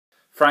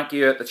Frankie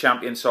here at the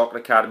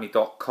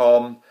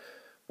ChampionSoccerAcademy.com,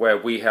 where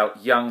we help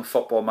young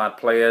football mad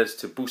players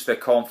to boost their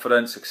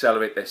confidence,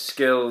 accelerate their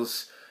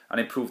skills and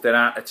improve their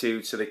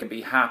attitude so they can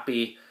be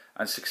happy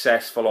and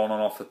successful on and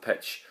off the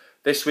pitch.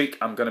 This week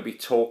I'm going to be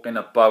talking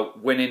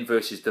about winning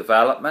versus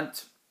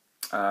development.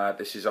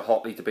 This is a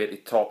hotly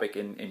debated topic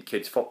in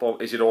kids football.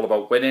 Is it all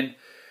about winning?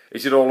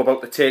 Is it all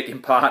about the taking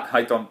part?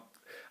 I don't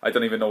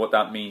even know what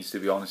that means, to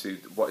be honest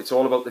with you. It's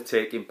all about the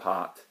taking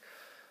part.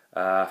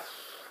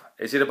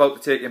 Is it about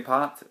the taking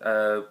part?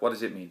 What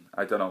does it mean?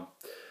 I don't know.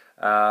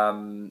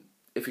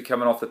 If you're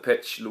coming off the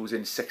pitch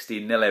losing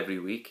 16-0 every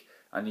week,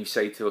 and you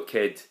say to a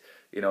kid,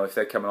 you know, if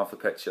they're coming off the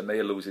pitch and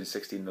they're losing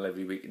 16-0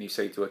 every week, and you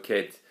say to a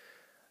kid,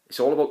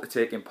 it's all about the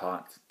taking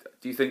part,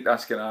 do you think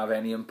that's going to have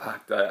any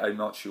impact? I'm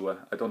not sure.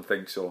 I don't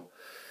think so.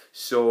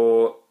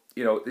 So,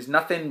 you know, there's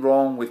nothing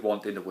wrong with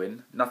wanting to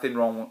win. Nothing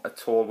wrong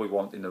at all with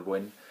wanting to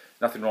win.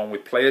 Nothing wrong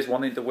with players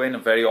wanting to win,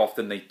 and very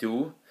often they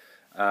do.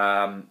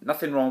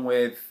 Nothing wrong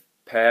with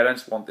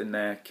parents wanting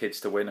their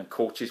kids to win and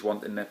coaches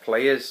wanting their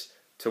players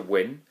to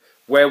win.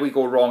 Where we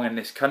go wrong in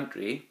this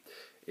country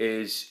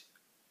is,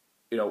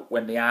 you know,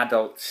 when the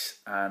adults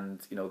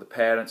and, you know, the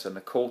parents and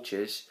the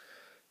coaches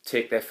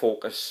take their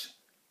focus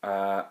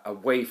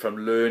away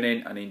from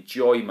learning and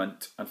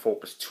enjoyment and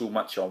focus too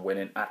much on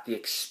winning at the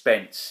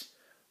expense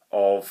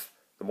of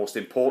the most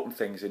important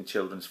things in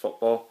children's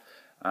football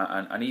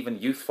and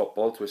even youth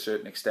football to a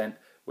certain extent,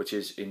 which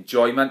is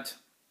enjoyment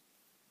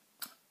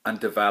and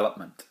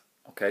development.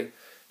 Okay.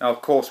 Now,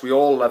 of course, we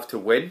all love to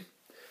win.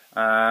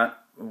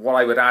 What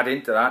I would add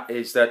into that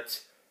is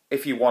that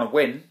if you want to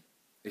win,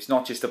 it's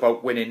not just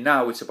about winning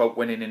now, it's about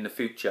winning in the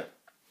future.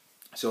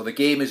 So the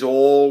game is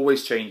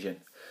always changing.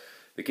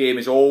 The game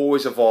is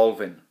always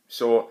evolving.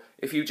 So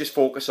if you just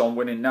focus on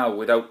winning now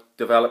without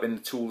developing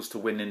the tools to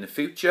win in the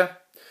future,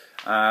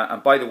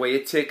 and by the way,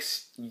 it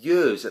takes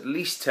years, at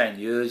least 10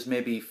 years,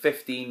 maybe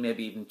 15,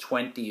 maybe even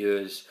 20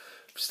 years,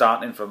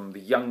 starting from the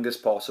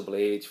youngest possible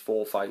age,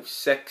 4, 5,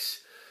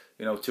 6,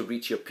 you know, to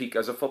reach your peak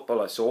as a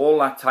footballer. So all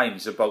that time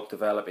is about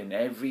developing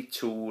every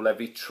tool,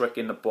 every trick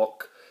in the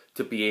book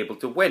to be able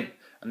to win.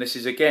 And this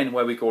is again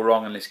where we go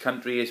wrong in this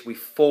country, is we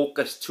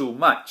focus too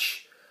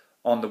much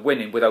on the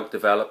winning without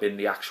developing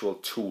the actual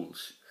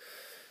tools.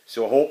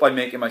 So I hope I'm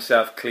making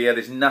myself clear.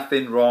 There's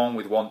nothing wrong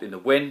with wanting to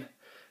win.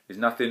 There's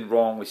nothing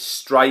wrong with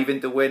striving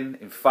to win.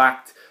 In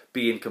fact,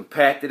 being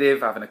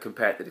competitive, having a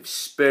competitive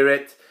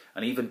spirit,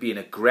 and even being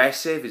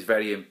aggressive is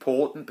very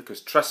important,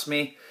 because trust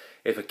me,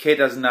 if a kid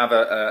doesn't have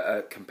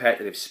a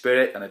competitive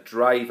spirit and a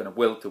drive and a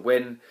will to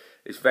win,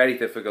 it's very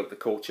difficult to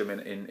coach him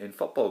in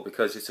football,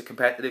 because it's a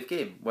competitive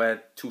game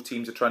where two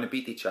teams are trying to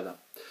beat each other.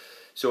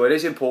 So it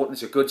is important.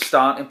 It's a good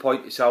starting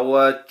point. It's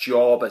our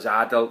job as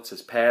adults,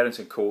 as parents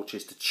and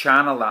coaches, to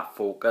channel that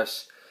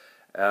focus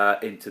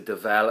into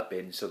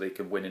developing so they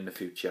can win in the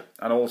future,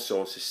 and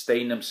also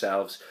sustain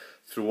themselves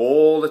through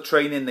all the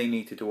training they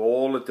need to do,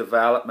 all the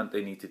development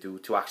they need to do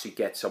to actually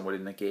get somewhere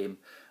in the game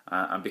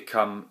and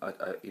become,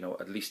 you know,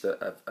 at least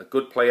a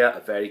good player,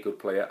 a very good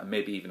player, and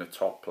maybe even a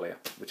top player,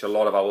 which a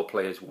lot of our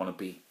players want to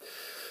be.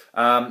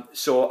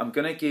 So I'm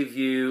going to give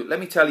you, let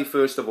me tell you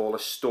first of all a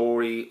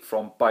story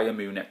from Bayern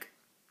Munich.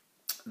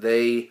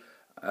 They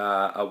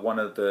are one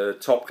of the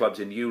top clubs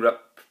in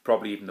Europe,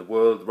 probably even the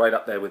world, right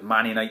up there with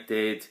Man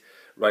United,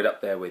 right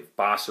up there with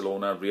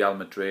Barcelona, Real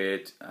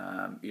Madrid,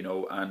 you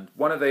know, and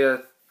one of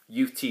their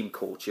youth team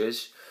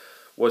coaches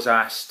was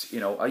asked, you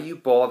know, are you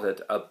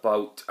bothered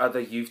about other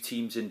youth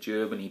teams in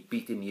Germany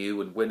beating you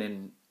and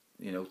winning,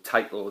 you know,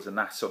 titles and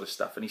that sort of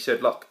stuff? And he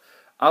said, look,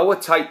 our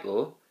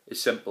title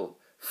is simple.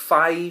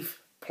 5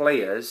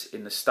 players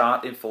in the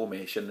starting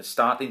formation, the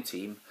starting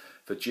team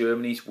for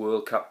Germany's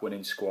World Cup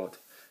winning squad.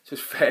 So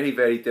it's very,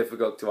 very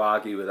difficult to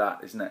argue with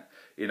that, isn't it?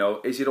 You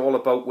know, is it all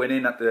about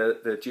winning at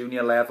the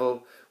junior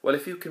level? Well,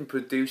 if you can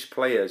produce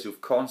players who've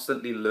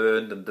constantly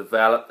learned and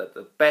developed at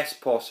the best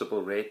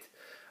possible rate,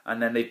 and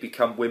then they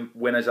become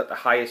winners at the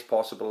highest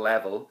possible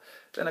level,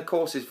 then of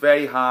course it's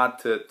very hard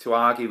to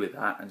argue with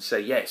that and say,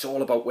 yeah, it's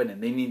all about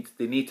winning.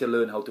 They need to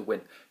learn how to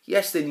win.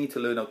 Yes, they need to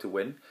learn how to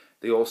win.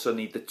 They also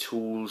need the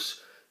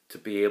tools to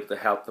be able to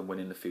help them win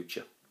in the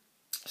future.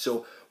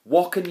 So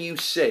what can you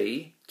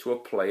say to a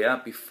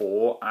player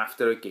before,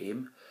 after a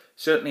game?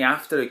 Certainly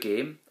after a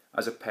game,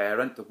 as a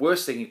parent, the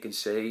worst thing you can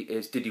say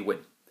is, did you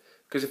win?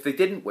 Because if they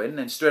didn't win,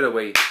 then straight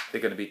away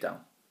they're going to be down.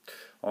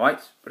 All right?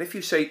 But if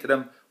you say to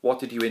them, what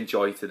did you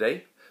enjoy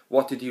today?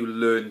 What did you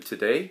learn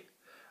today?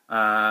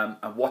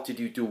 And what did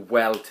you do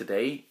well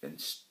today? And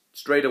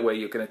straight away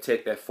you're going to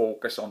take their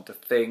focus onto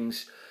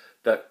things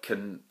that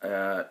can,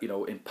 you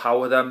know,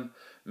 empower them,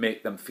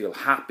 make them feel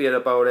happier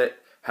about it,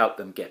 help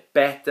them get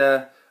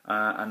better,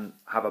 and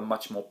have a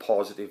much more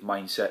positive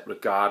mindset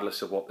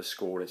regardless of what the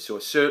score is. So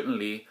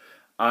certainly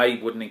I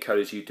wouldn't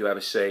encourage you to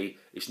ever say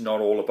it's not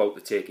all about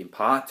the taking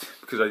part,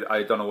 because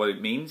I don't know what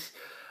it means.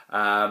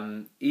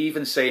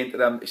 Even saying to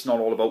them it's not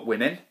all about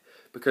winning,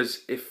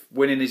 because if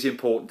winning is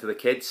important to the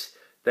kids,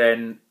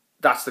 then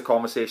that's the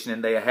conversation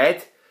in their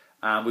head,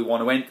 and we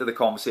want to enter the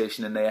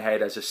conversation in their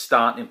head as a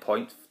starting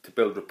point to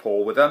build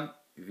rapport with them.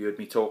 you've heard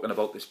me talking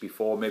about this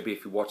before, maybe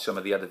if you watch some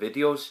of the other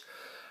videos.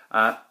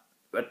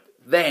 But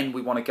then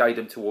we want to guide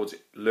them towards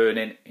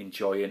learning,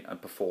 enjoying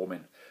and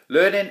performing.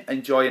 Learning,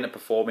 enjoying and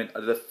performing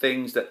are the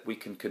things that we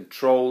can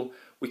control.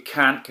 We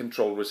can't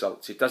control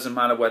results. It doesn't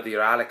matter whether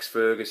you're Alex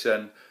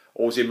Ferguson,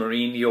 Jose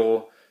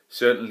Mourinho.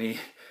 Certainly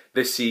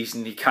this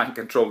season he can't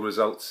control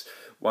results.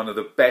 One of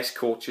the best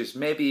coaches,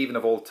 maybe even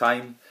of all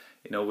time,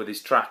 with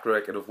his track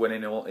record of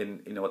winning all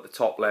in, at the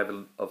top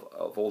level of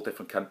all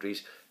different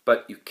countries.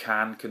 But you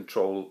can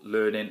control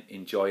learning,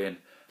 enjoying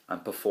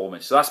and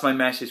performing. So that's my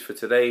message for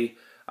today.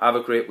 Have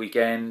a great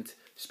weekend.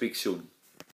 Speak soon.